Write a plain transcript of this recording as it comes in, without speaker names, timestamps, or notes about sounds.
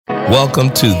Welcome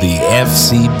to the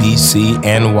FCBC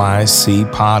NYC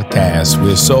podcast.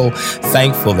 We're so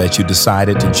thankful that you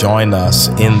decided to join us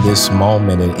in this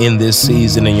moment and in this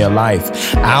season in your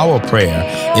life. Our prayer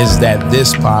is that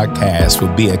this podcast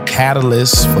will be a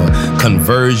catalyst for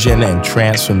conversion and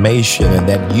transformation, and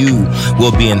that you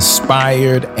will be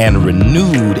inspired and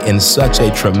renewed in such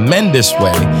a tremendous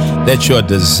way that your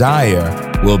desire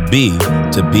will be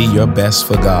to be your best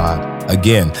for God.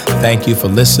 Again, thank you for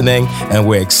listening, and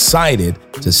we're excited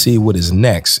to see what is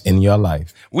next in your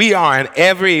life. We are an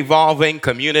ever-evolving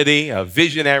community of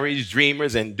visionaries,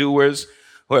 dreamers, and doers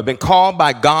who have been called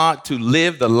by God to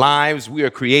live the lives we are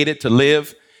created to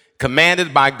live,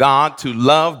 commanded by God to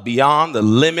love beyond the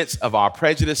limits of our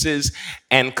prejudices,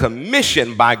 and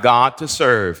commissioned by God to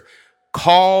serve.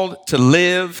 Called to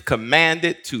live,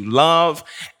 commanded to love,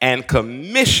 and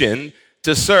commissioned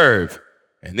to serve.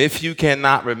 And if you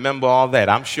cannot remember all that,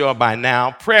 I'm sure by now,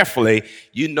 prayerfully,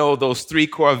 you know those three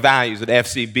core values at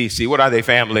FCBC. What are they,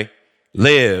 family?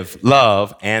 Live,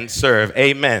 love, and serve.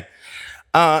 Amen.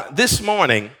 This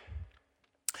morning,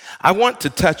 I want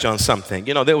to touch on something.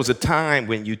 You know, there was a time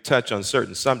when you touch on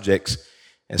certain subjects,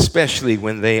 especially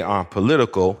when they are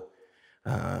political.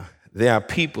 There are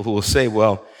people who will say,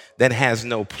 well, that has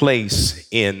no place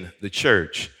in the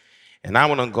church. And I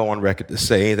want to go on record to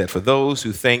say that for those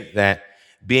who think that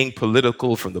being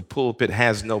political from the pulpit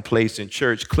has no place in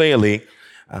church, clearly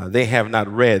they have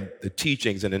not read the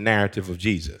teachings and the narrative of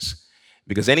Jesus.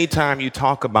 Because anytime you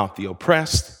talk about the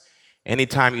oppressed,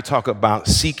 anytime you talk about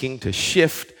seeking to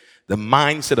shift the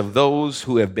mindset of those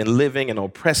who have been living in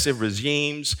oppressive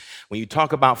regimes, when you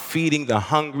talk about feeding the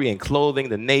hungry and clothing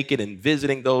the naked and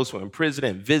visiting those who are in prison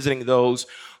and visiting those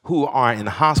who are in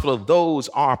the hospital, those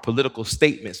are political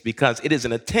statements, because it is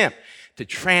an attempt to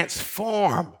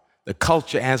transform the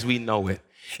culture as we know it.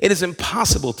 It is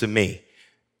impossible to me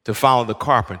to follow the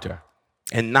carpenter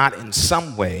and not in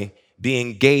some way be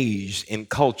engaged in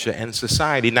culture and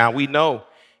society. Now, we know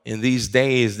in these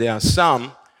days there are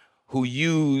some who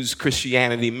use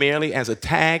Christianity merely as a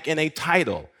tag and a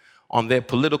title on their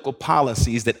political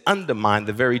policies that undermine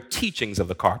the very teachings of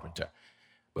the carpenter.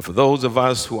 But for those of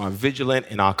us who are vigilant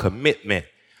in our commitment,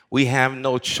 we have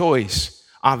no choice.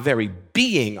 Our very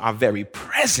being, our very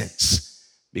presence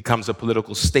becomes a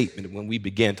political statement when we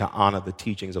begin to honor the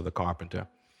teachings of the carpenter.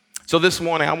 So this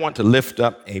morning, I want to lift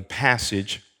up a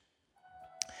passage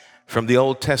from the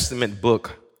Old Testament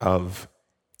book of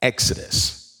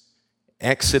Exodus.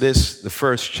 Exodus, the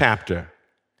first chapter,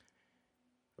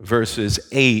 verses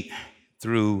 8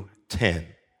 through 10.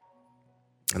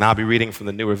 And I'll be reading from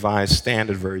the New Revised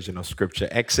Standard Version of Scripture.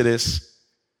 Exodus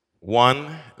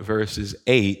 1, verses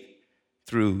 8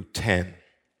 through 10.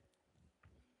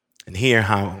 And hear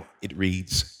how it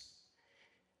reads.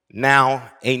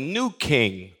 Now a new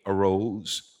king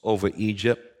arose over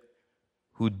Egypt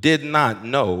who did not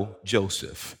know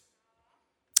Joseph.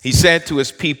 He said to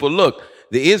his people, look,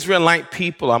 the Israelite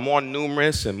people are more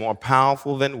numerous and more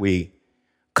powerful than we.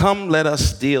 Come, let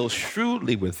us deal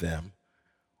shrewdly with them,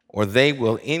 or they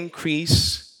will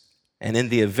increase, and in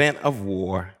the event of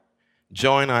war,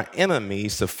 join our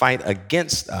enemies to fight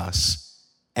against us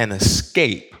and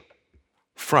escape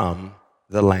from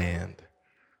the land.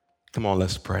 Come on,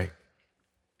 let's pray.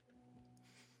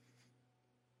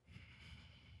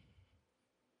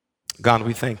 God,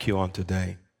 we thank you on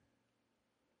today.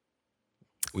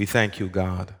 We thank you,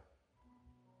 God,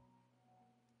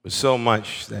 for so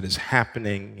much that is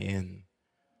happening in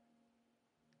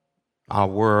our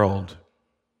world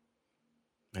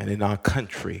and in our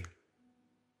country.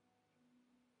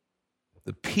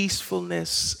 The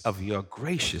peacefulness of your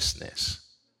graciousness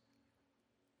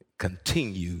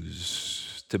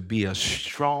continues to be a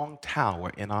strong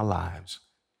tower in our lives.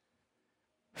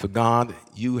 For God,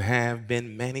 you have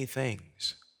been many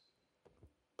things.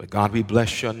 But God, we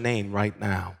bless your name right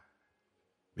now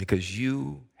because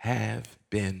you have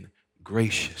been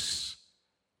gracious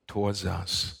towards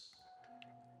us.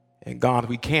 And God,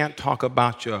 we can't talk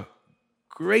about your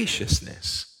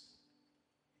graciousness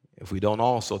if we don't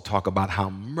also talk about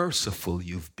how merciful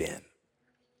you've been.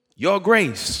 Your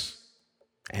grace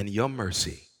and your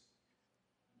mercy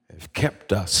have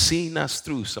kept us, seen us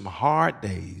through some hard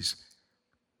days.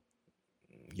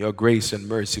 Your grace and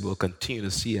mercy will continue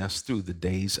to see us through the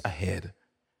days ahead.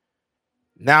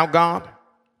 Now, God,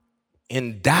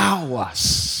 endow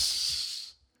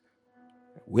us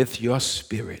with your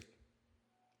spirit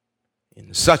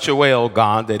in such a way, oh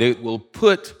God, that it will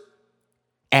put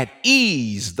at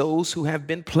ease those who have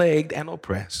been plagued and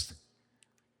oppressed,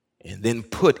 and then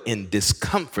put in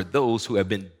discomfort those who have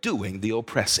been doing the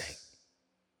oppressing.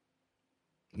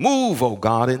 Move, oh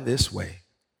God, in this way.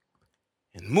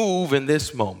 and move in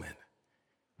this moment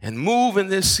and move in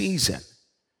this season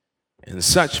in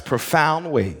such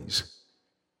profound ways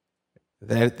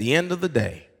that at the end of the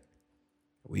day,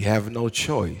 we have no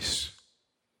choice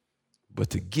but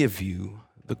to give you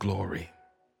the glory.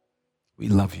 We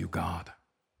love you, God.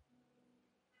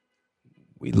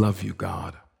 We love you,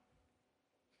 God.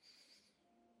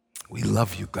 We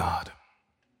love you, God.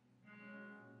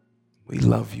 We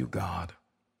love you, God.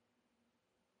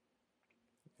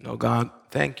 You know, God,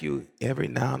 thank you every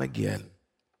now and again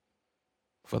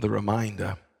for the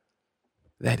reminder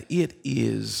that it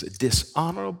is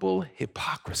dishonorable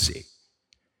hypocrisy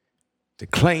to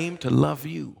claim to love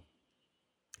you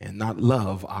and not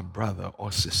love our brother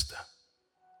or sister.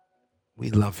 We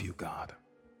love you, God.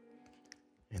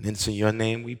 And it's in your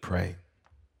name we pray.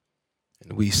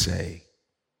 And we say,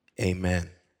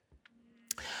 amen.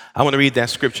 I want to read that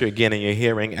scripture again in your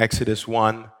hearing, Exodus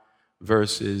 1,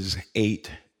 verses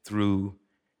 8 through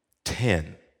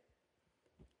 10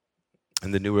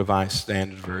 in the New Revised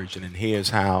Standard Version. And here's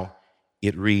how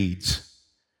it reads.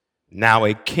 Now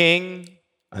a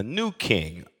new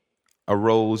king,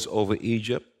 arose over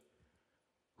Egypt,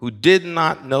 who did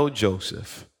not know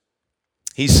Joseph.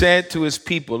 He said to his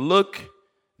people, look,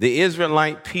 the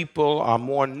Israelite people are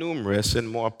more numerous and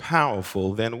more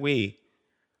powerful than we.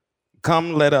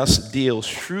 Come, let us deal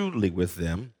shrewdly with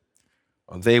them,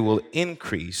 or they will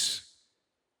increase,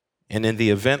 and in the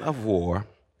event of war,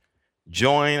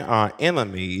 join our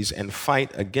enemies and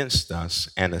fight against us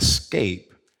and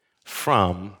escape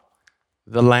from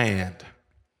the land.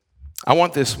 I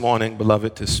want this morning,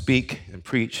 beloved, to speak and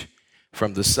preach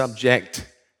from the subject,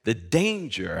 the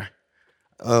danger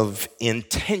of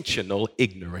intentional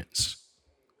ignorance.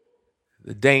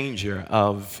 The danger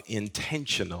of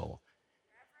intentional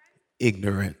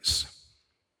ignorance.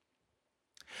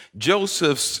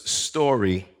 Joseph's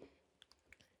story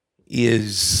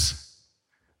is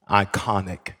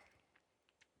iconic.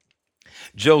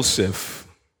 Joseph,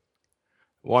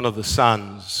 one of the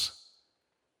sons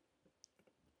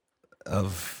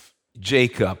of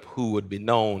Jacob, who would be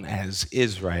known as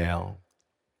Israel.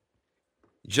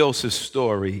 Joseph's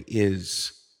story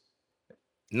is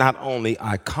not only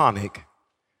iconic,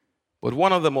 but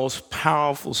one of the most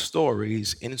powerful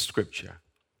stories in Scripture.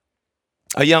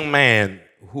 A young man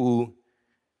who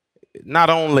not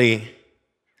only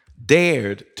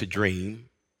dared to dream,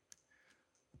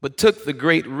 but took the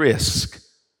great risk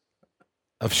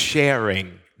of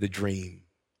sharing the dream.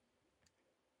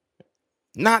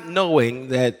 Not knowing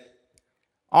that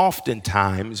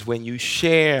oftentimes when you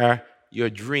share your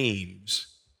dreams,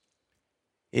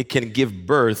 it can give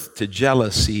birth to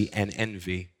jealousy and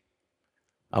envy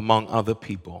among other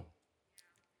people.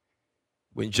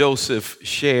 When Joseph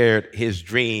shared his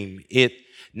dream, it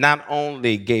not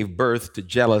only gave birth to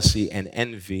jealousy and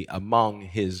envy among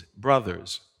his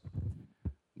brothers,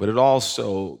 but it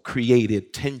also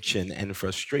created tension and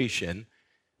frustration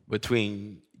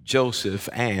between Joseph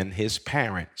and his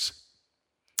parents.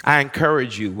 I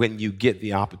encourage you, when you get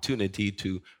the opportunity,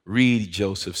 to read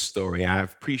Joseph's story.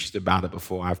 I've preached about it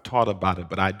before, I've taught about it,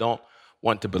 but I don't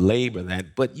want to belabor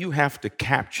that. But you have to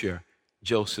capture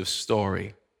Joseph's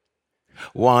story.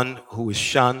 One who was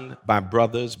shunned by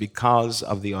brothers because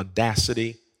of the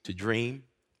audacity to dream.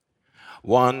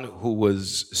 One who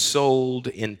was sold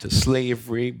into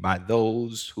slavery by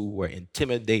those who were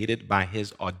intimidated by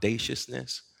his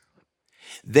audaciousness.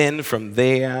 Then from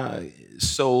there,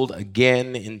 sold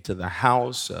again into the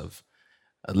house of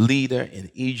a leader in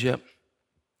Egypt.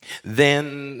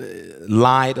 Then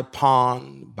lied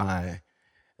upon by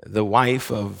the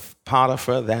wife of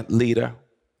Potiphar, that leader.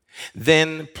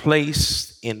 Then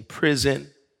placed in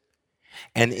prison.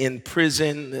 And in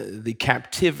prison, the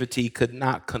captivity could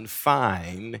not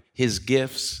confine his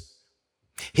gifts.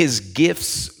 His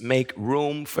gifts make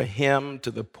room for him to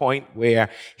the point where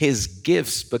his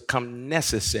gifts become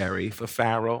necessary for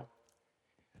Pharaoh.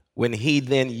 When he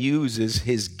then uses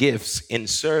his gifts in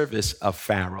service of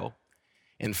Pharaoh,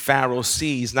 and Pharaoh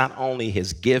sees not only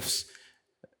his gifts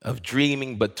of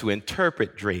dreaming, but to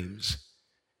interpret dreams,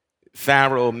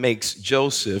 Pharaoh makes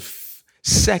Joseph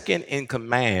second in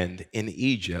command in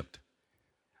Egypt.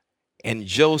 And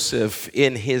Joseph,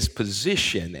 in his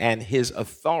position and his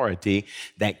authority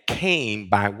that came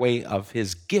by way of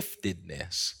his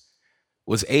giftedness,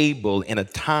 was able in a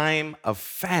time of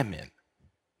famine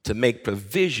to make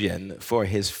provision for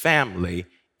his family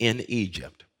in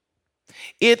Egypt.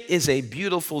 It is a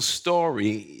beautiful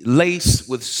story laced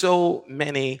with so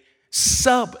many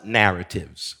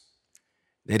sub-narratives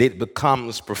that it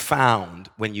becomes profound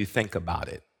when you think about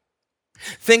it.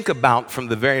 Think about from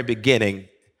the very beginning,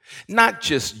 Not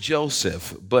just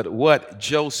Joseph, but what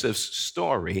Joseph's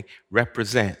story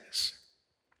represents.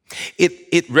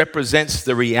 It represents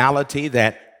the reality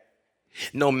that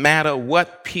no matter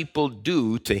what people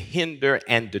do to hinder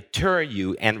and deter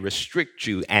you and restrict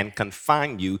you and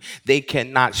confine you, they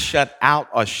cannot shut out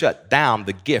or shut down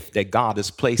the gift that God has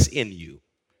placed in you.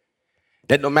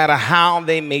 That no matter how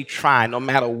they may try, no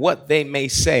matter what they may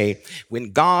say,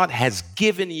 when God has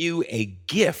given you a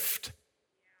gift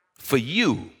for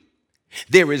you,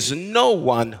 there is no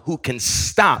one who can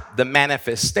stop the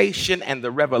manifestation and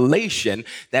the revelation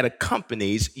that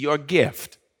accompanies your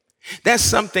gift. That's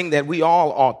something that we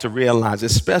all ought to realize,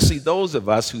 especially those of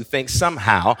us who think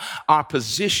somehow our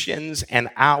positions and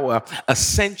our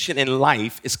ascension in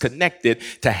life is connected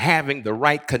to having the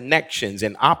right connections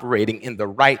and operating in the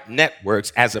right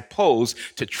networks as opposed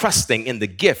to trusting in the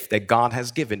gift that God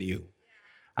has given you.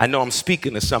 I know I'm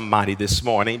speaking to somebody this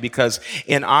morning because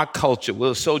in our culture,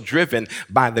 we're so driven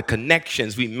by the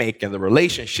connections we make and the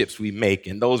relationships we make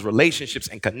and those relationships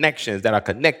and connections that are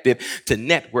connected to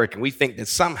network. And we think that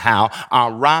somehow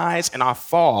our rise and our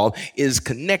fall is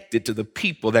connected to the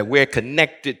people that we're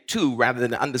connected to rather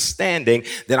than understanding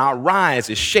that our rise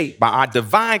is shaped by our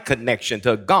divine connection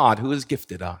to God who has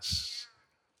gifted us.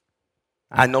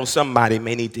 I know somebody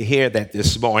may need to hear that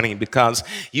this morning because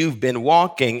you've been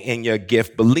walking in your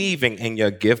gift, believing in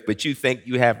your gift, but you think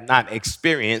you have not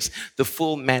experienced the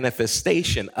full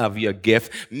manifestation of your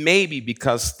gift, maybe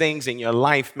because things in your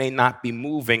life may not be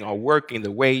moving or working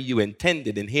the way you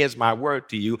intended. And here's my word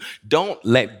to you: don't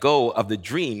let go of the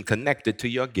dream connected to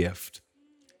your gift.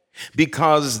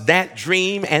 Because that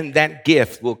dream and that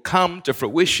gift will come to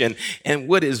fruition in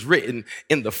what is written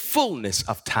in the fullness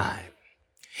of time.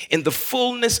 In the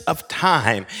fullness of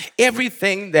time,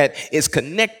 everything that is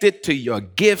connected to your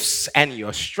gifts and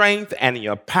your strength and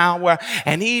your power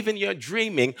and even your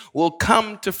dreaming will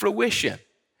come to fruition.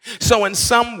 So in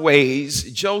some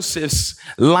ways, Joseph's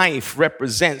life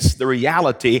represents the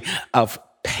reality of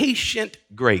patient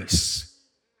grace,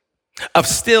 of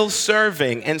still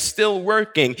serving and still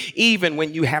working even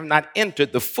when you have not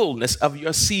entered the fullness of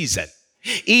your season.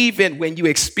 Even when you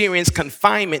experience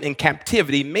confinement and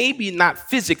captivity, maybe not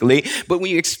physically, but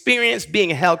when you experience being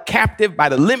held captive by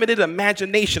the limited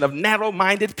imagination of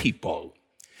narrow-minded people.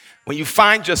 When you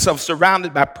find yourself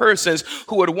surrounded by persons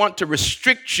who would want to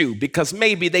restrict you because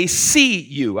maybe they see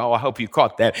you. Oh, I hope you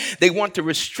caught that. They want to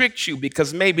restrict you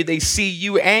because maybe they see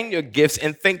you and your gifts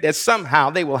and think that somehow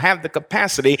they will have the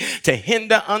capacity to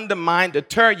hinder, undermine,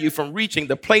 deter you from reaching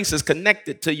the places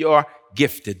connected to your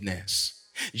giftedness.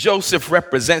 Joseph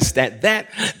represents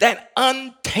that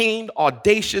untamed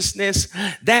audaciousness,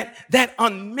 that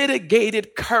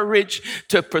unmitigated courage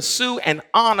to pursue and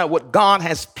honor what God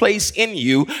has placed in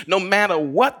you, no matter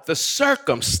what the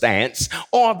circumstance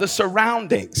or the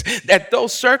surroundings. That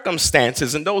those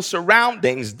circumstances and those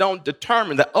surroundings don't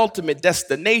determine the ultimate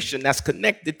destination that's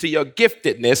connected to your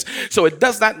giftedness. So it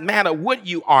does not matter what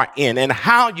you are in and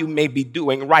how you may be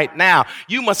doing right now.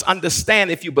 You must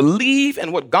understand, if you believe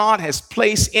in what God has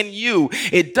placed in you,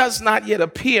 it does not yet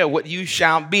appear what you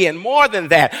shall be. And more than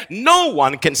that, no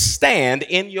one can stand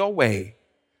in your way.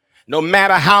 No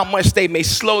matter how much they may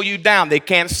slow you down, they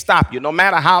can't stop you. No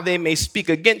matter how they may speak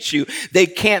against you, they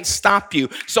can't stop you.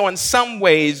 So in some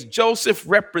ways, Joseph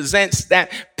represents that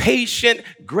patient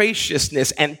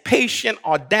graciousness and patient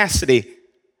audacity.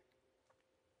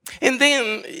 And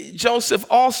then Joseph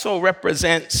also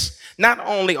represents not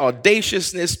only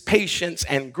audaciousness, patience,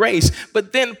 and grace,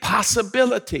 but then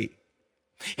possibility.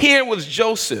 Here was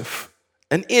Joseph,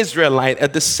 an Israelite, a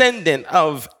descendant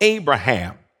of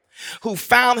Abraham, who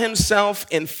found himself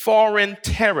in foreign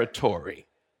territory.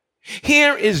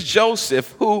 Here is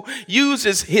Joseph, who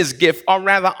uses his gift, or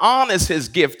rather honors his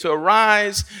gift, to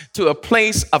rise to a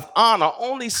place of honor,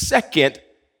 only second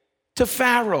to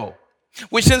Pharaoh.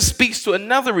 Which then speaks to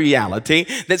another reality,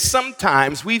 that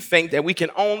sometimes we think that we can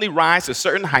only rise to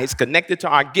certain heights connected to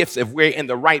our gifts if we're in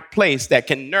the right place that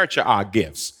can nurture our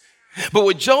gifts. But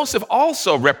what Joseph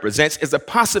also represents is the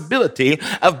possibility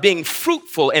of being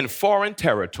fruitful in foreign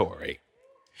territory.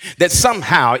 That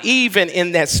somehow, even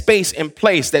in that space and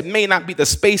place that may not be the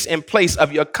space and place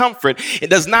of your comfort, it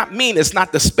does not mean it's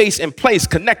not the space and place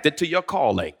connected to your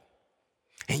calling.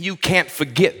 And you can't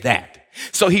forget that.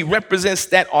 So he represents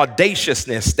that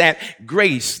audaciousness, that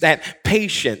grace, that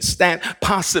patience, that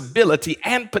possibility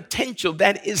and potential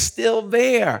that is still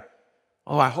there.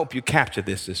 Oh, I hope you capture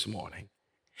this morning.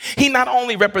 He not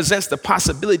only represents the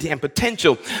possibility and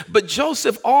potential, but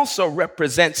Joseph also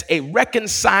represents a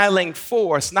reconciling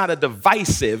force, not a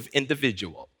divisive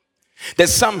individual. That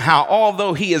somehow,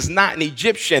 although he is not an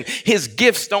Egyptian, his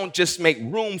gifts don't just make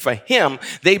room for him,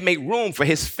 they make room for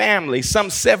his family. Some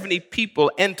 70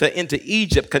 people enter into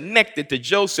Egypt connected to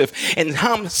Joseph, and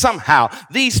somehow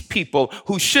these people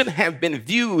who should have been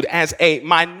viewed as a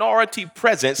minority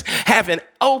presence have an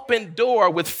open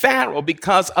door with Pharaoh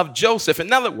because of Joseph.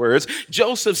 In other words,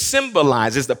 Joseph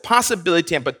symbolizes the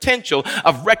possibility and potential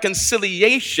of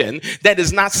reconciliation that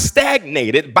is not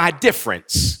stagnated by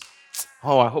difference.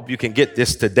 Oh, I hope you can get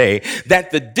this today, that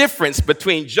the difference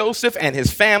between Joseph and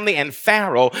his family and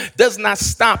Pharaoh does not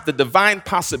stop the divine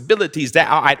possibilities that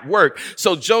are at work.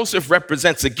 So Joseph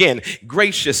represents, again,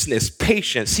 graciousness,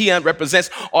 patience. He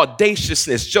represents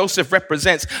audaciousness. Joseph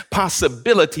represents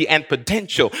possibility and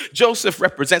potential. Joseph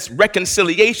represents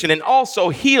reconciliation and also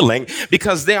healing,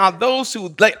 because there are those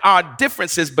who let our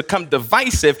differences become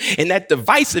divisive, and that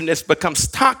divisiveness becomes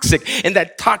toxic, and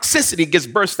that toxicity gives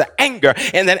birth to anger,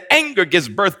 and that anger gives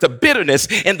birth to bitterness,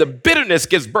 and the bitterness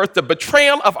gives birth to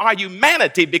betrayal of our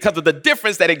humanity because of the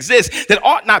difference that exists that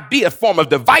ought not be a form of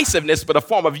divisiveness, but a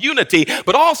form of unity,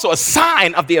 but also a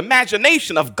sign of the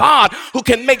imagination of God, who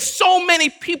can make so many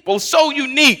people so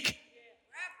unique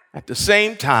at the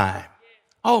same time.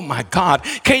 Oh my God,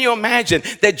 can you imagine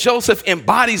that Joseph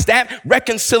embodies that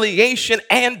reconciliation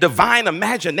and divine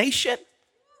imagination?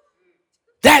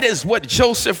 That is what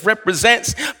Joseph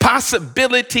represents,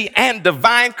 possibility and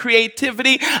divine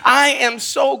creativity. I am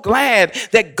so glad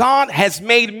that God has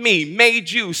made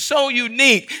you so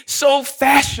unique, so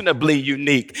fashionably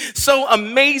unique, so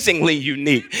amazingly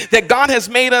unique, that God has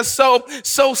made us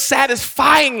so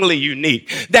satisfyingly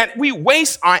unique, that we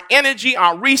waste our energy,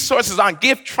 our resources, our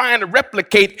gift trying to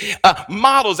replicate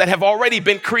models that have already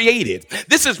been created.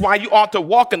 This is why you ought to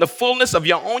walk in the fullness of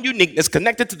your own uniqueness,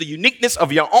 connected to the uniqueness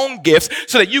of your own gifts,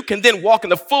 so that you can then walk in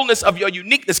the fullness of your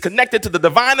uniqueness, connected to the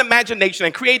divine imagination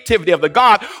and creativity of the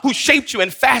God who shaped you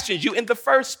and fashioned you in the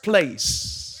first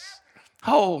place.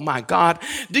 Oh my God.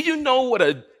 Do you know what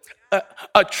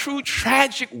a true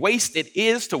tragic waste it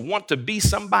is to want to be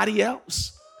somebody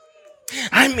else?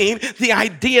 I mean, the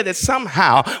idea that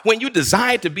somehow when you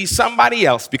desire to be somebody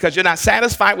else because you're not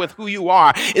satisfied with who you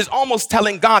are is almost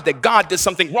telling God that God did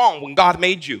something wrong when God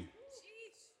made you.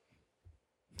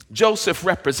 Joseph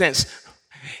represents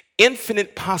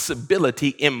infinite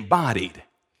possibility embodied,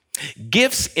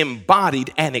 gifts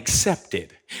embodied and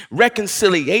accepted,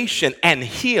 reconciliation and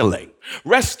healing,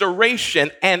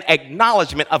 restoration and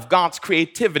acknowledgement of God's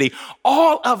creativity.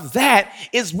 All of that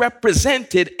is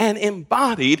represented and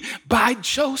embodied by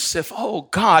Joseph. Oh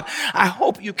God, I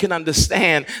hope you can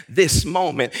understand this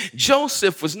moment.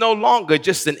 Joseph was no longer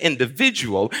just an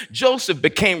individual. Joseph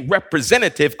became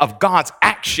representative of God's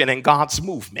action and God's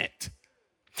movement.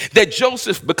 That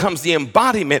Joseph becomes the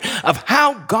embodiment of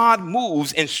how God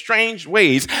moves in strange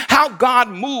ways, how God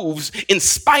moves in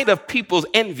spite of people's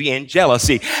envy and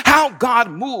jealousy, how God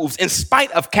moves in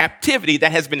spite of captivity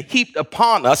that has been heaped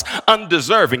upon us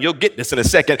undeserving. You'll get this in a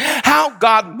second. How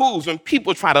God moves when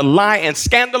people try to lie and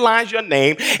scandalize your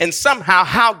name, and somehow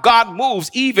how God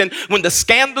moves even when the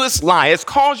scandalous liars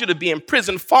cause you to be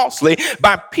imprisoned falsely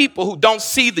by people who don't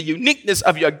see the uniqueness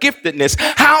of your giftedness.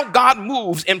 How God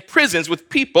moves in prisons with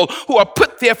people who are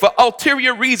put there for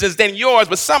ulterior reasons than yours,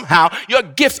 but somehow your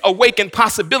gifts awaken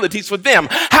possibilities for them.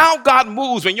 How God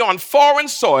moves when you're on foreign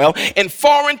soil, in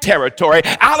foreign territory,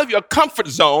 out of your comfort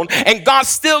zone, and God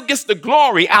still gets the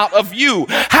glory out of you.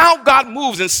 How God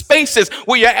moves in spaces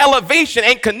where your elevation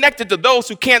ain't connected to those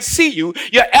who can't see you.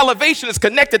 Your elevation is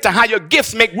connected to how your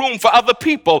gifts make room for other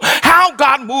people. How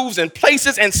God moves in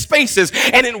places and spaces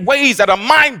and in ways that are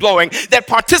mind-blowing, that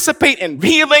participate in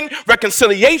healing,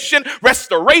 reconciliation,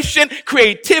 restoration,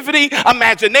 creativity,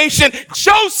 imagination.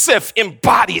 Joseph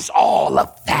embodies all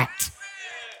of that.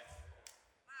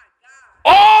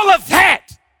 All of that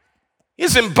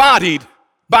is embodied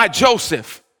by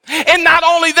Joseph. And not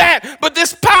only that, but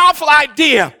this powerful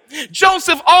idea,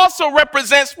 Joseph also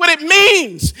represents what it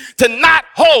means to not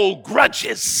hold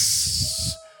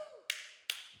grudges.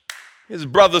 His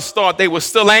brothers thought they were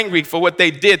still angry for what they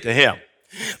did to him.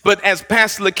 But as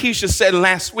Pastor Lakeisha said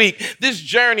last week, this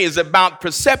journey is about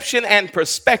perception and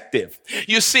perspective.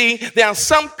 You see, there are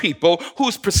some people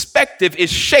whose perspective is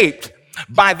shaped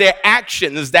by their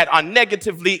actions that are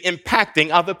negatively impacting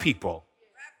other people.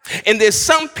 And there's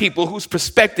some people whose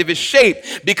perspective is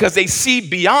shaped because they see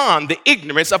beyond the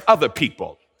ignorance of other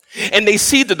people. And they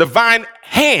see the divine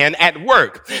hand at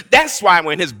work. That's why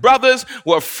when his brothers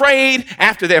were afraid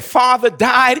after their father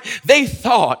died, they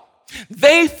thought,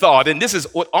 and this is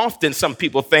what often some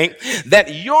people think,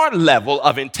 that your level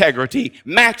of integrity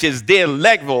matches their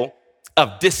level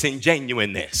of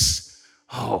disingenuousness.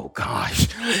 Oh, gosh.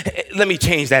 Let me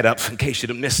change that up in case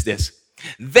you missed this.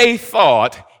 They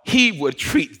thought he would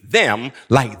treat them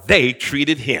like they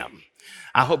treated him.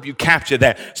 I hope you capture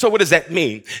that. So what does that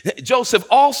mean? Joseph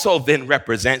also then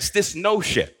represents this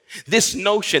notion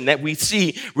that we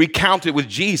see recounted with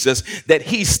Jesus, that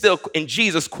he's still in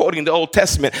Jesus quoting the Old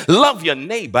Testament, love your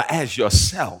neighbor as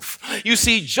yourself. You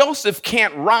see, Joseph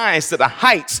can't rise to the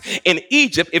heights in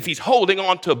Egypt if he's holding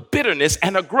on to bitterness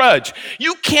and a grudge.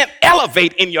 You can't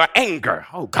elevate in your anger.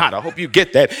 Oh God, I hope you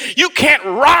get that. You can't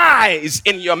rise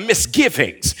in your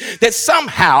misgivings. That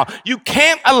somehow you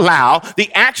can't allow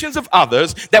the actions of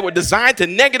others that were designed to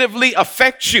negatively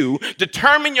affect you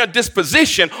determine your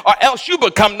disposition, or else you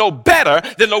become no better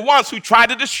than the ones who try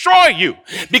to destroy you.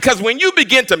 Because when you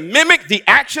begin to mimic the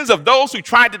actions of those who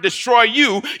tried to destroy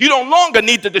you, you no longer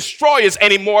need the destroyers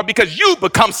anymore, because you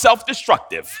become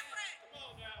self-destructive.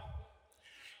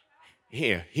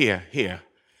 Here.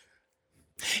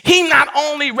 He not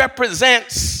only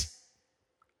represents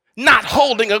not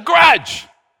holding a grudge,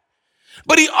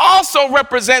 but he also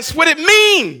represents what it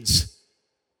means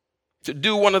to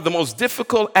do one of the most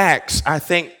difficult acts I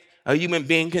think a human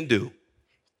being can do.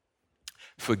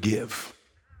 Forgive.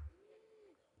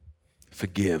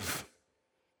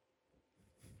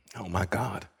 Oh my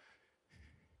God.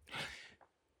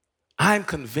 I'm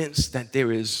convinced that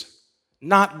there is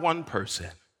not one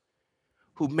person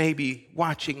who may be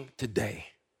watching today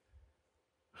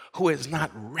who has not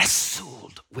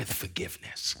wrestled with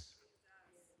forgiveness.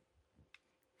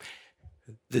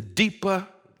 The deeper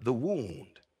the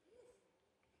wound,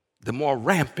 the more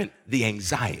rampant the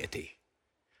anxiety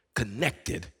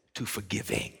connected to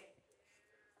forgiving.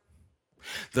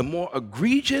 The more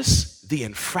egregious the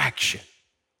infraction,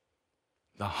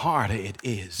 the harder it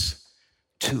is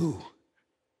to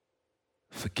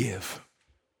forgive.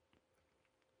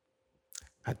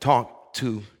 I talked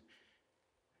to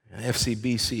an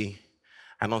FCBC,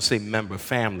 I don't say member,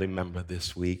 family member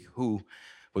this week, who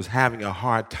was having a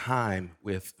hard time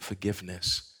with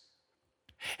forgiveness.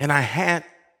 And I had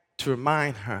to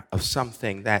remind her of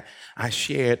something that I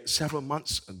shared several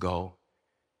months ago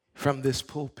from this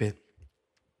pulpit.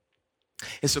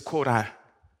 It's a quote I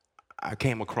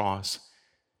came across,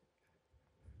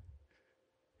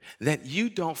 that you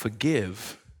don't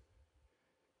forgive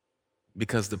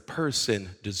because the person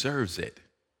deserves it.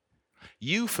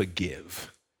 You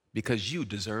forgive because you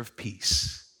deserve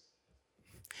peace.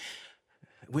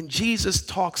 When Jesus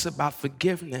talks about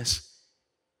forgiveness,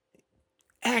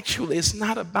 actually, it's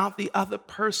not about the other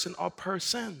person or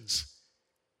persons.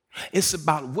 It's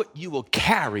about what you will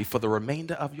carry for the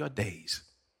remainder of your days.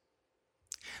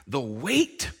 The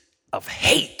weight of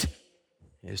hate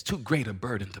is too great a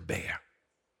burden to bear.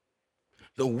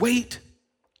 The weight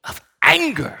of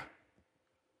anger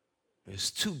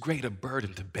is too great a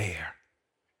burden to bear.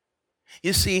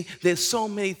 You see, there's so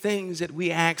many things that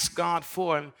we ask God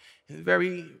for, and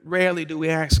very rarely do we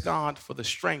ask God for the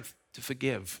strength to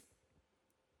forgive,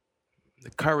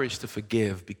 the courage to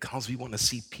forgive, because we want to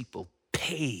see people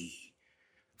pay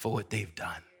for what they've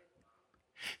done.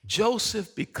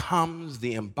 Joseph becomes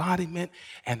the embodiment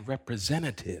and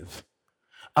representative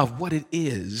of what it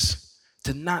is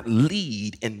to not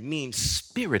lead in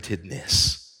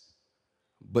mean-spiritedness,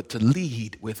 but to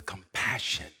lead with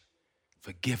compassion,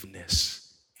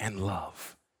 forgiveness, and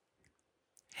love.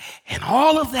 And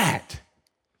all of that,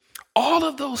 all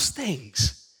of those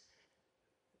things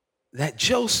that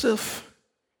Joseph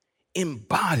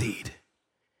embodied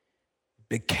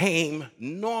became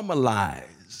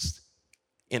normalized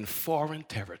in foreign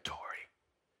territory,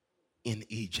 in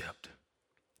Egypt.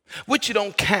 What you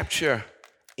don't capture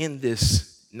in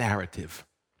this narrative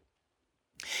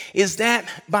is that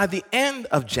by the end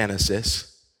of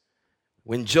Genesis,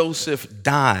 when Joseph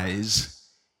dies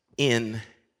in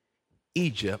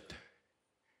Egypt,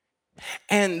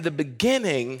 and the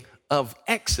beginning of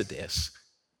Exodus,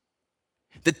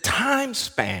 the time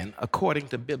span, according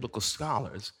to biblical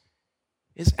scholars,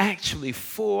 is actually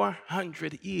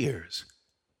 400 years.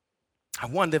 I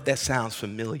wonder if that sounds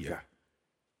familiar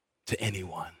to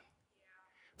anyone.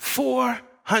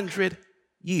 400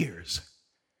 years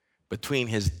between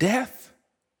his death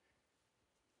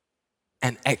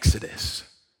and Exodus.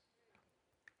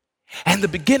 And the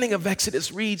beginning of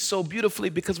Exodus reads so beautifully,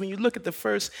 because when you look at the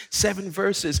first 7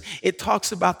 verses, it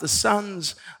talks about the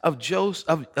sons of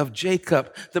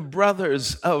Jacob, the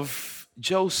brothers of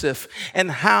Joseph, and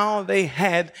how they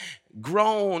had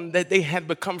grown, that they had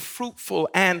become fruitful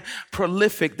and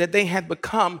prolific, that they had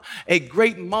become a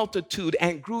great multitude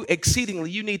and grew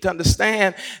exceedingly. You need to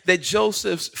understand that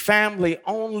Joseph's family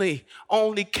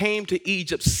only came to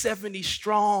Egypt 70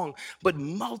 strong, but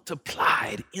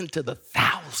multiplied into the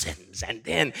thousands and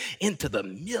then into the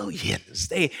millions.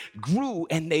 They grew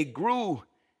and they grew.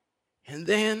 And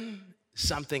then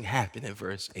something happened in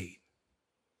verse 8.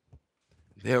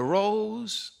 There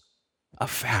arose a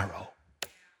Pharaoh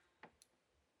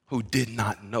who did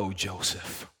not know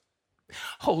Joseph.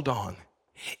 Hold on.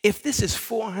 If this is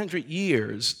 400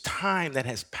 years, time that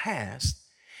has passed,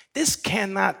 this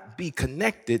cannot be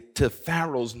connected to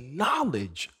Pharaoh's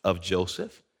knowledge of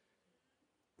Joseph,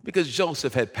 because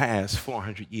Joseph had passed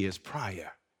 400 years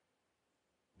prior.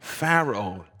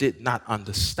 Pharaoh did not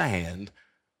understand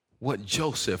what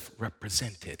Joseph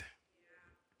represented.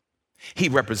 He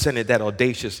represented that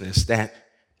audaciousness, that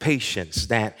patience,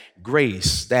 that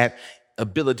grace, that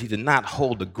ability to not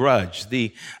hold a grudge,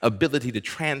 the ability to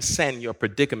transcend your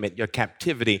predicament, your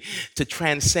captivity, to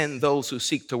transcend those who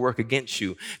seek to work against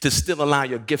you, to still allow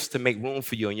your gifts to make room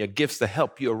for you and your gifts to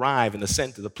help you arrive and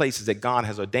ascend to the places that God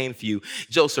has ordained for you.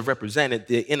 Joseph represented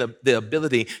the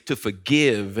ability to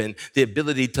forgive and the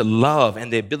ability to love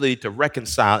and the ability to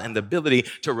reconcile and the ability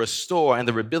to restore and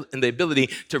the ability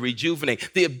to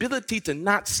rejuvenate, the ability to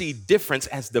not see difference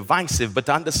as divisive, but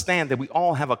to understand that we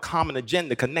all have a common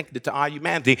agenda connected to our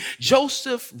humanity.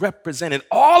 Joseph represented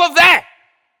all of that.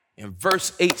 And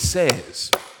verse 8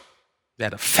 says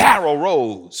that a Pharaoh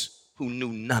rose who knew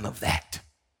none of that.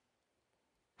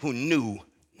 Who knew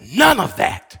none of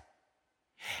that.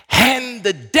 And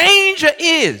the danger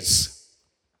is,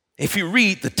 if you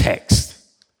read the text,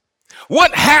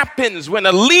 what happens when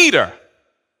a leader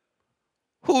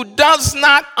who does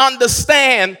not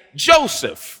understand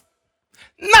Joseph,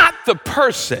 not the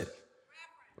person,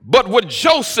 but what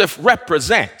Joseph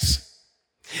represents.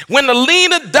 When the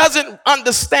leader doesn't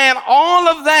understand all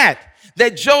of that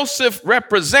Joseph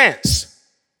represents,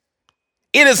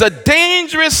 it is a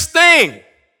dangerous thing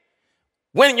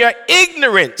when your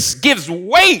ignorance gives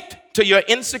weight to your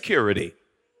insecurity.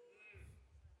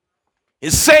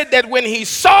 It said that when he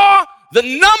saw the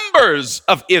numbers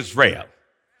of Israel,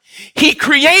 he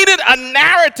created a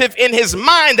narrative in his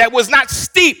mind that was not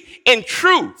steeped in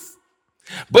truth,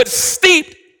 but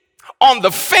steeped on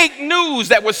the fake news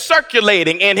that was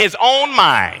circulating in his own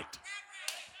mind.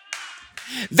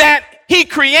 That he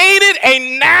created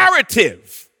a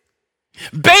narrative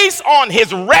based on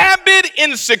his rabid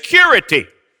insecurity.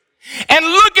 And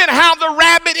look at how the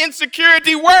rabid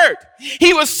insecurity worked.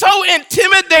 He was so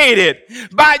intimidated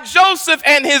by Joseph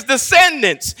and his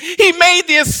descendants. He made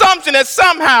the assumption that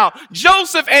somehow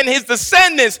Joseph and his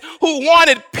descendants who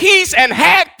wanted peace and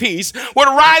had peace would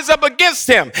rise up against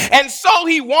him. And so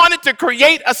he wanted to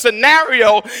create a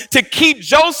scenario to keep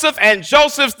Joseph and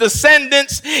Joseph's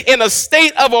descendants in a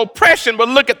state of oppression. But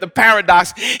look at the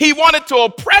paradox. He wanted to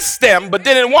oppress them, but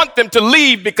didn't want them to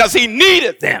leave because he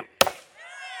needed them.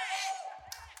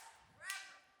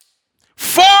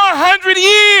 400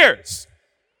 years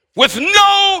with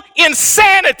no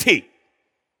insanity.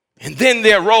 And then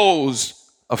there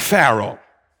rose a Pharaoh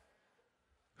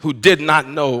who did not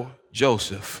know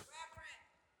Joseph.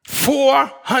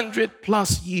 400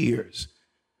 plus years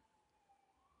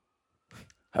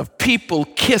of people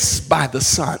kissed by the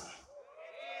sun,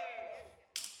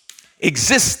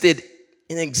 existing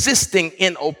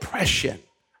in oppression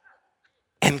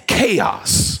and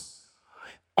chaos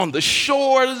on the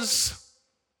shores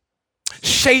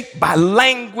shaped by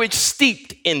language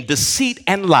steeped in deceit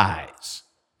and lies.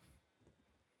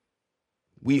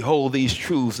 We hold these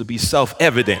truths to be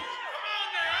self-evident,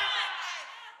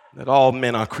 that all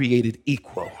men are created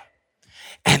equal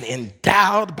and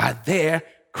endowed by their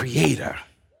Creator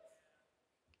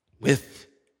with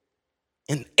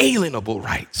inalienable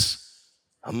rights.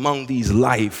 Among these,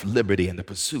 life, liberty, and the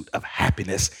pursuit of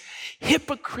happiness.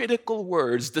 Hypocritical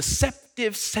words,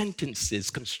 deceptive sentences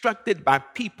constructed by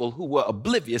people who were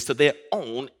oblivious to their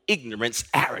own ignorance,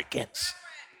 arrogance.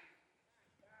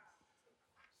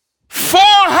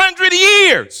 400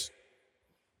 years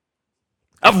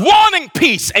of wanting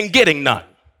peace and getting none.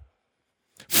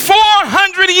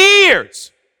 400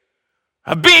 years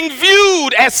of being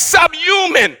viewed as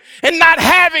subhuman and not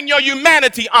having your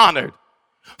humanity honored.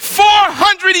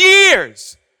 400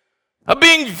 years of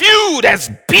being viewed as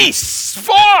beasts.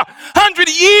 400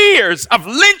 years of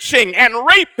lynching and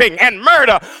raping and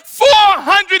murder.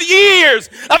 400 years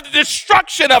of the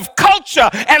destruction of culture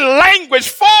and language.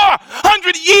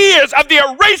 400 years of the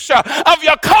erasure of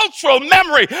your cultural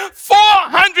memory.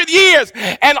 400 years.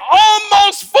 And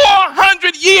almost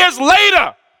 400 years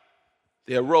later,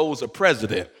 there arose a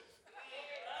president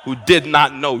who did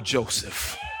not know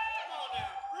Joseph.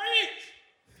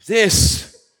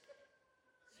 This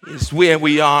is where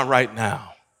we are right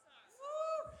now.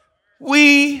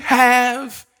 We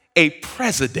have a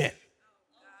president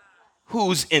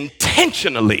who's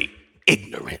intentionally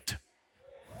ignorant.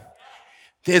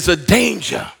 There's a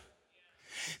danger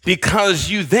because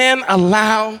you then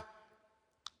allow,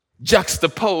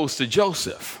 juxtaposed to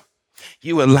Joseph,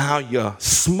 you allow your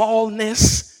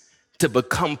smallness to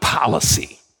become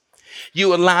policy.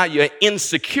 You allow your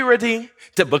insecurity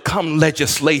to become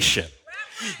legislation.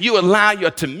 You allow your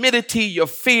timidity, your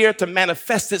fear to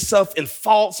manifest itself in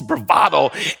false bravado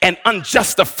and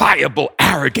unjustifiable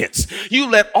arrogance. You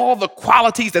let all the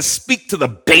qualities that speak to the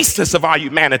baseness of our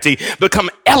humanity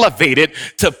become elevated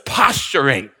to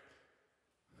posturing.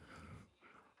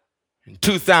 In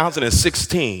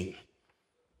 2016,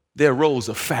 there rose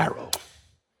a Pharaoh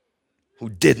who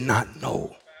did not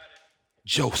know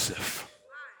Joseph.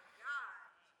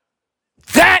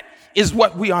 That is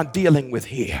what we are dealing with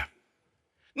here.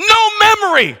 No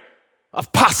memory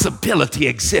of possibility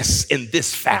exists in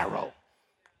this Pharaoh.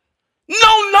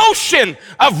 No notion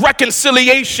of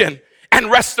reconciliation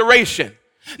and restoration.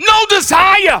 No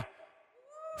desire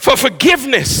for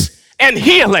forgiveness and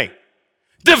healing.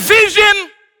 Division,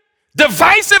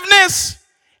 divisiveness,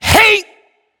 hate,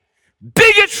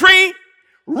 bigotry,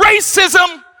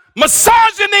 racism,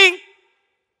 misogyny,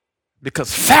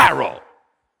 because Pharaoh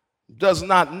does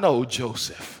not know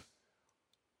Joseph.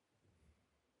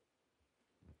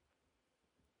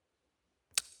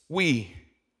 We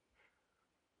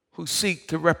who seek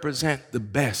to represent the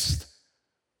best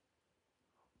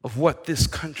of what this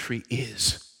country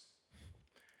is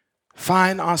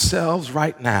find ourselves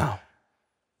right now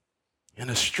in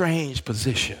a strange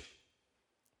position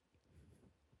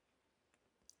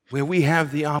where we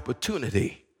have the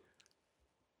opportunity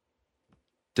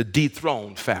to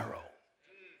dethrone Pharaoh.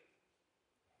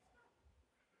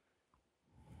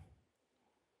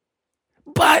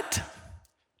 But,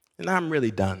 and I'm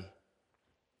really done,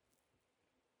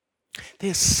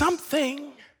 there's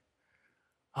something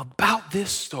about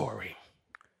this story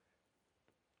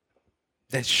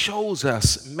that shows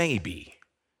us maybe,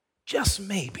 just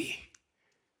maybe,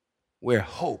 where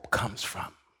hope comes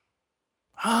from.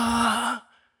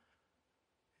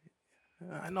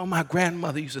 I know my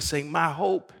grandmother used to say, my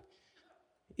hope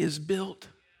is built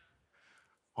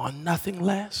on nothing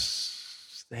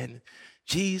less than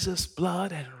Jesus'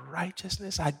 blood and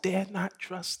righteousness. I dare not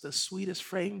trust the sweetest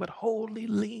frame, but wholly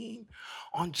lean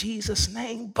on Jesus'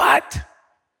 name. But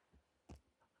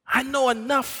I know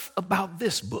enough about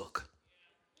this book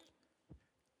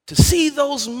to see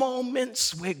those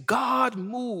moments where God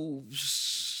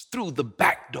moves through the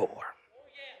back door.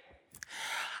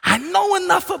 I know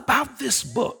enough about this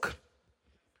book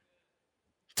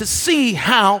to see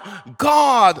how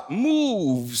God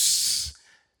moves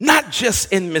not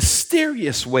just in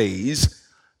mysterious ways,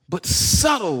 but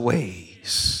subtle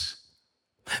ways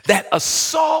that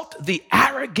assault the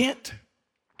arrogant,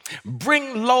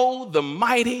 bring low the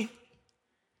mighty,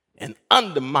 and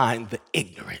undermine the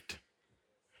ignorant.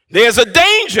 There's a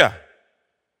danger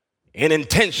in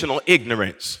intentional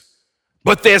ignorance,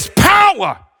 but there's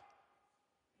power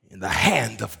in the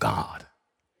hand of God.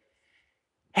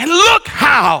 And look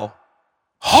how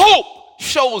hope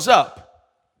shows up.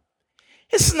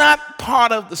 It's not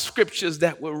part of the scriptures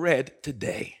that were read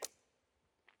today.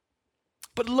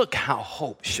 But look how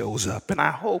hope shows up. And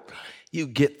I hope you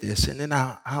get this, and then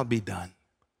I'll be done.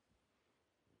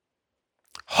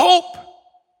 Hope,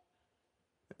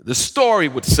 the story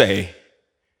would say,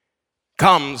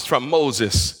 comes from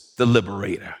Moses, the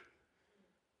liberator.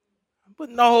 But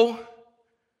no,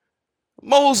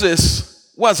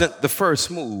 Moses wasn't the first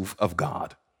move of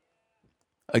God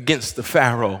against the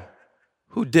Pharaoh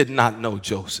who did not know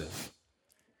Joseph.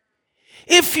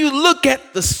 If you look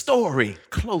at the story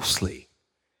closely,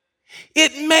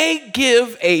 it may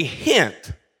give a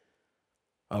hint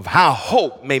of how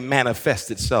hope may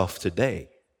manifest itself today.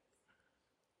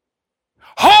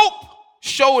 Hope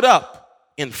showed up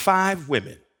in 5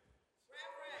 women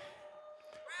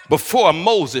before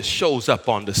Moses shows up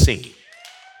on the scene.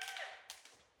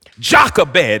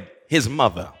 Jochebed, his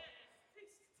mother,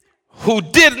 who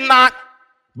did not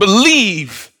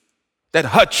believe that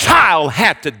her child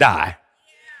had to die.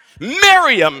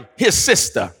 Miriam, his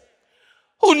sister,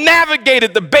 who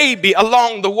navigated the baby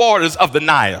along the waters of the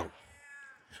Nile.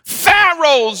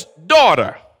 Pharaoh's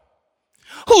daughter,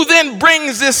 who then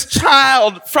brings this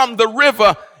child from the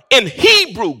river in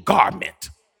Hebrew garment.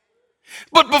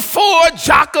 But before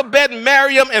Jochebed,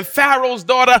 Miriam, and Pharaoh's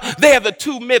daughter, they are the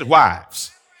 2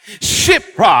 midwives.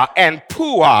 Shipra and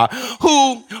Puah,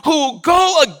 who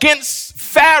go against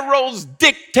Pharaoh's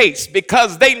dictates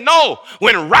because they know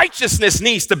when righteousness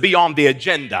needs to be on the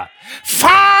agenda.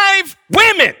 5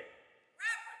 women,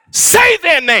 say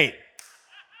their name.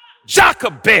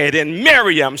 Jochebed and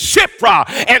Miriam, Shipra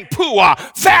and Puah,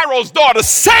 Pharaoh's daughter,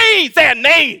 say their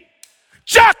name.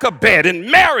 Jochebed and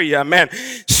Miriam and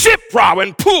Shipra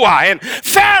and Puah and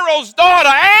Pharaoh's daughter,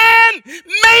 and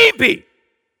maybe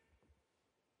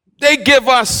they give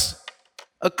us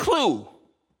a clue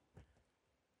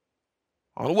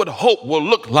on what hope will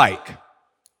look like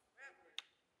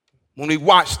when we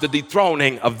watch the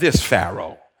dethroning of this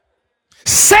Pharaoh.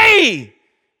 Say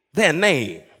their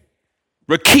name.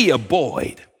 Rakia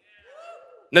Boyd,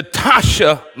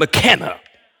 Natasha McKenna,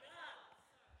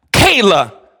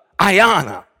 Kayla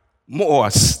Ayana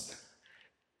Morse,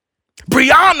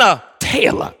 Brianna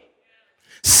Taylor,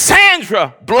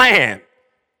 Sandra Bland,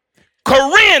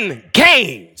 Corinne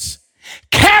Gaines,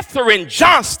 Katherine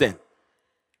Johnston,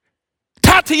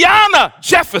 Tatiana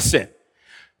Jefferson,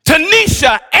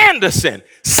 Tanisha Anderson.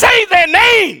 Say their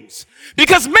names,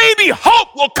 because maybe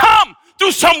hope will come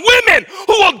through some women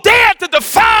who will dare to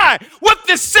defy what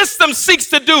this system seeks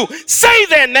to do. Say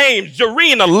their names.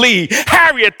 Jarena Lee,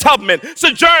 Harriet Tubman,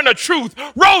 Sojourner Truth,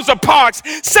 Rosa Parks.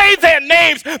 Say their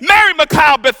names. Mary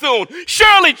McLeod Bethune,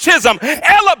 Shirley Chisholm,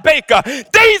 Ella Baker,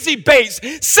 Daisy Bates.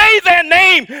 Say their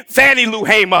name. Fannie Lou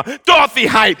Hamer, Dorothy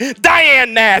Height,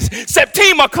 Diane Nash,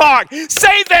 Septima Clark.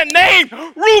 Say their name.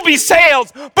 Ruby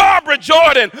Sales, Barbara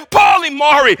Jordan, Paulie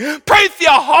Maury, Prathia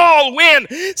Hall Wynn.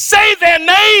 Say their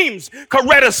names.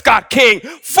 Coretta Scott King,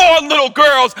 4 little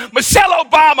girls, Michelle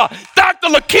Obama, Dr.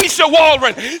 Lakeisha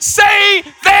Waldron. Say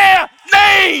their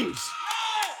names.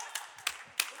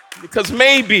 Because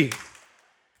maybe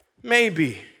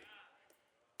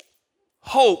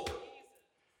hope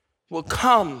will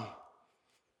come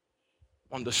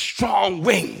on the strong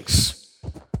wings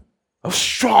of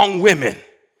strong women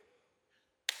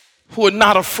who are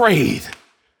not afraid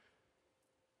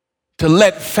to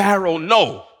let Pharaoh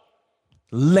know,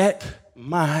 let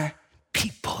my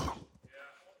people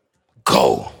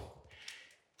go.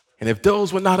 And if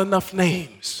those were not enough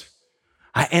names,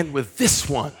 I end with this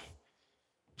one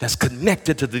that's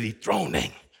connected to the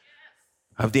dethroning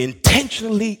of the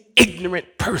intentionally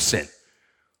ignorant person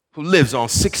who lives on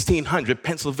 1600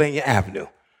 Pennsylvania Avenue,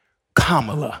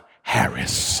 Kamala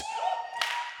Harris.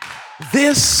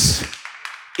 This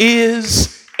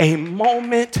is a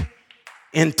moment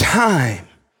in time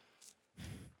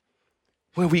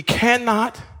where we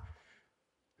cannot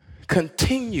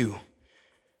continue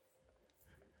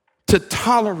to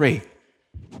tolerate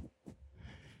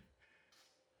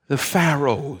the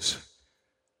pharaohs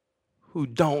who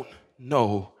don't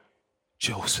know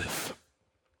Joseph.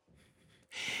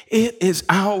 It is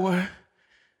our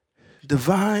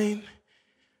divine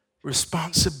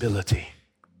responsibility,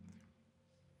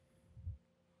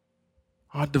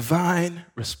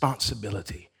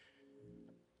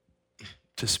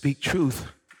 to speak truth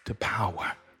to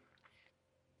power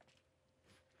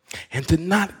and to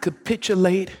not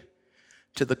capitulate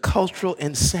to the cultural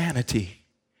insanity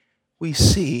we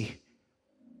see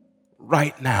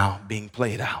right now being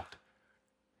played out.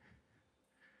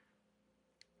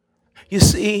 You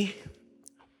see,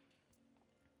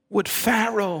 what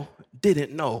Pharaoh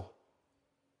didn't know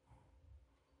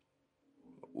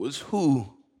was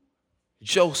who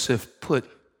Joseph put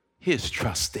his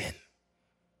trust in.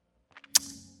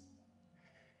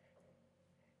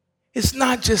 It's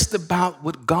not just about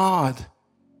what God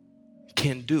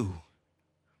can do.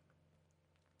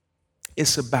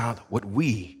 It's about what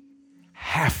we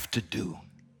have to do.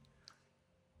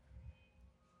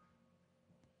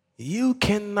 You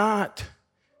cannot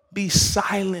be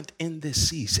silent in this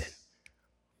season.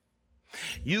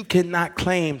 You cannot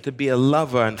claim to be a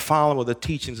lover and follower of the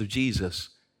teachings of Jesus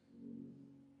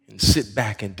and sit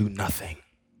back and do nothing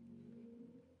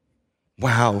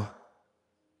while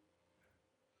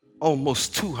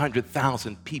almost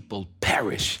 200,000 people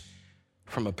perish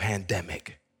from a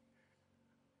pandemic,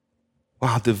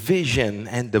 while division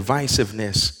and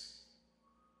divisiveness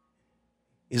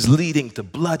is leading to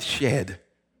bloodshed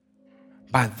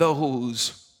by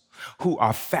those who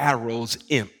are Pharaoh's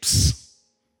imps.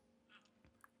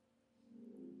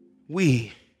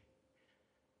 We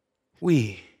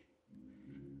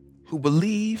who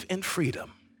believe in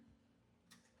freedom,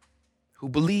 who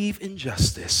believe in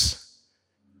justice,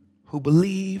 who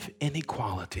believe in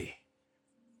equality,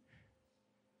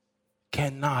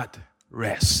 cannot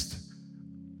rest.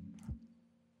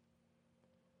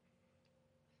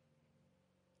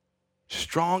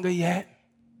 Stronger yet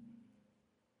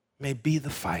may be the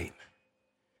fight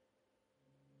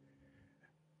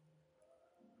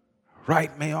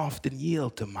Right may often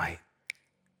yield to might.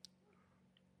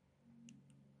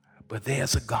 But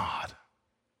there's a God.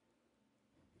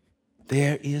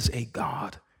 There is a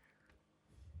God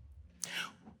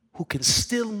who can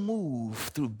still move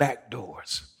through back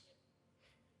doors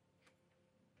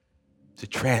to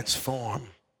transform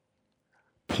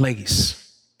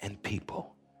place and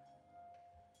people.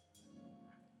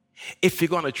 If you're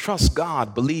going to trust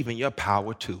God, believe in your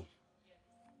power too.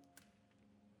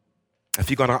 If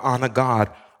you're going to honor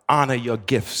God, honor your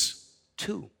gifts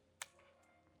too.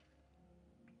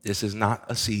 This is not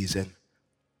a season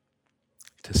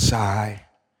to sigh,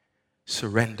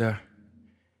 surrender,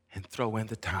 and throw in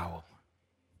the towel.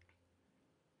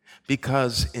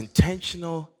 Because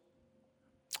intentionally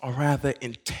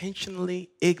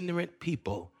ignorant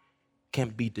people can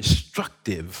be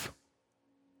destructive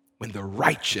when the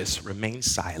righteous remain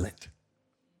silent.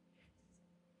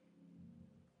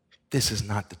 This is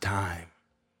not the time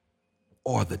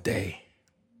or the day.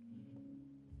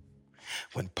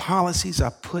 When policies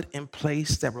are put in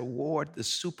place that reward the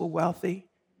super wealthy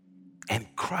and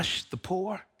crush the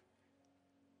poor,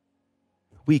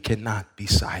 we cannot be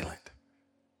silent.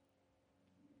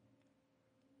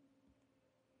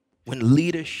 When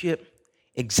leadership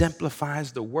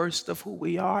exemplifies the worst of who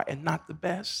we are and not the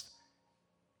best,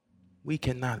 we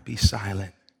cannot be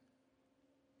silent.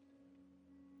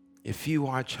 If you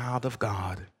are a child of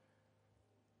God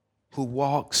who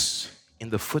walks in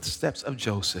the footsteps of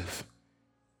Joseph,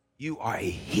 you are a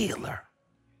healer.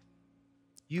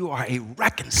 You are a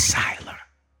reconciler.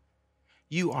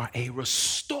 You are a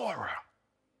restorer.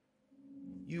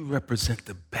 You represent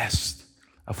the best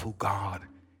of who God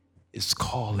is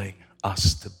calling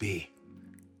us to be.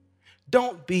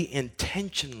 Don't be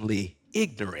intentionally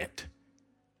ignorant.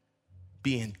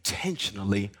 Be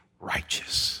intentionally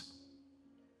righteous.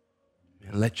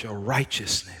 And let your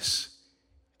righteousness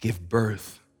give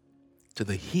birth to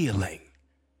the healing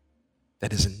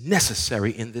that is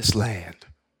necessary in this land.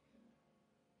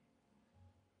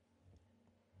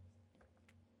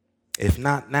 If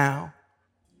not now,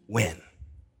 when?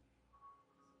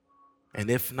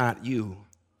 And if not you,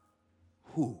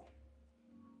 who?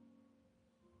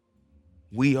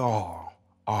 We all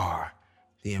are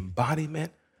the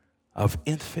embodiment of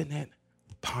infinite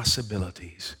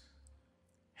possibilities.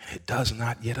 And it does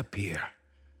not yet appear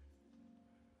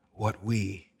what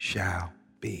we shall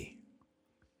be.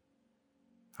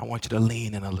 I want you to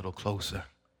lean in a little closer.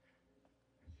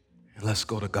 And let's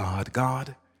go to God.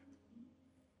 God,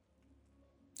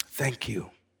 thank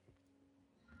you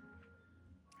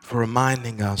for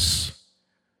reminding us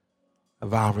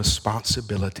of our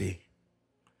responsibility.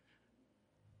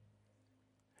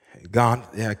 God,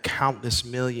 there are countless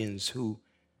millions who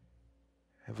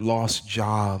have lost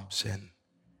jobs and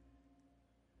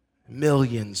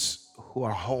millions who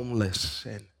are homeless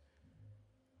and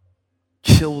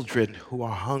children who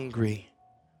are hungry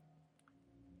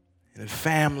and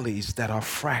families that are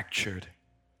fractured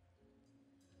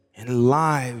and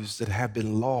lives that have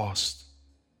been lost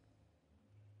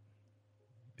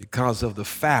because of the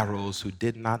pharaohs who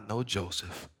did not know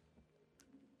Joseph.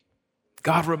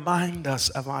 God, remind us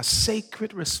of our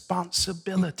sacred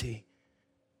responsibility.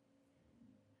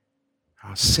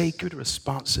 Our sacred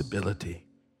responsibility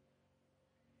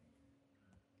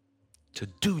to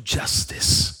do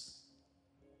justice,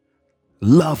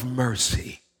 love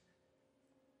mercy,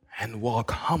 and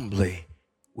walk humbly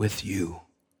with you.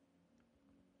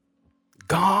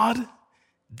 God,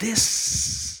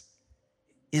 this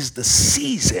is the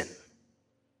season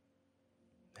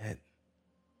that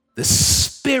the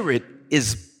Spirit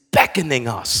is beckoning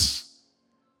us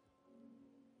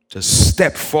to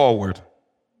step forward,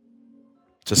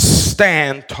 to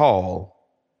stand tall,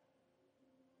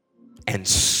 and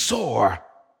soar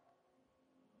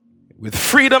with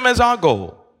freedom as our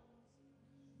goal,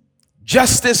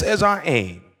 justice as our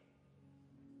aim,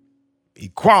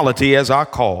 equality as our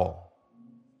call.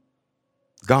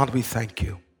 God, we thank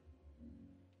you.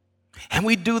 And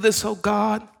we do this, oh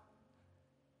God,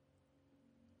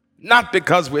 not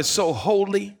because we're so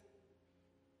holy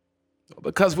or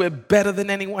because we're better than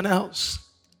anyone else.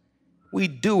 We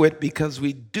do it because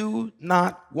we do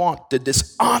not want to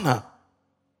dishonor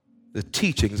the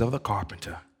teachings of the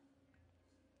carpenter.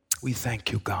 We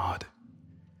thank you, God.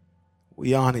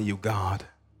 We honor you, God.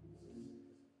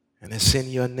 And it's in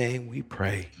your name we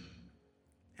pray.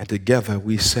 And together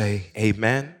we say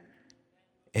amen,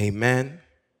 amen,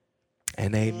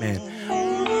 and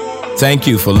amen. Thank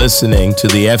you for listening to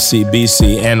the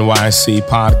FCBC NYC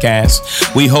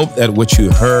podcast. We hope that what you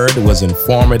heard was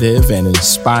informative and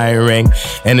inspiring,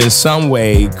 and in some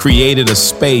way created a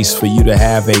space for you to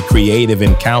have a creative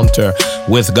encounter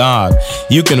with God.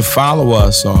 You can follow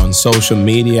us on social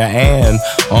media and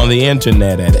on the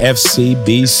internet at fcbcnyc.org.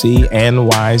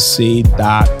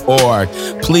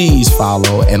 Please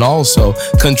follow and also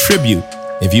contribute.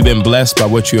 If you've been blessed by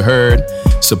what you heard,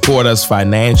 support us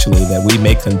financially that we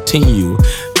may continue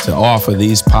to offer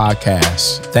these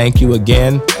podcasts. Thank you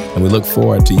again, and we look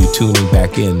forward to you tuning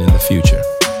back in the future.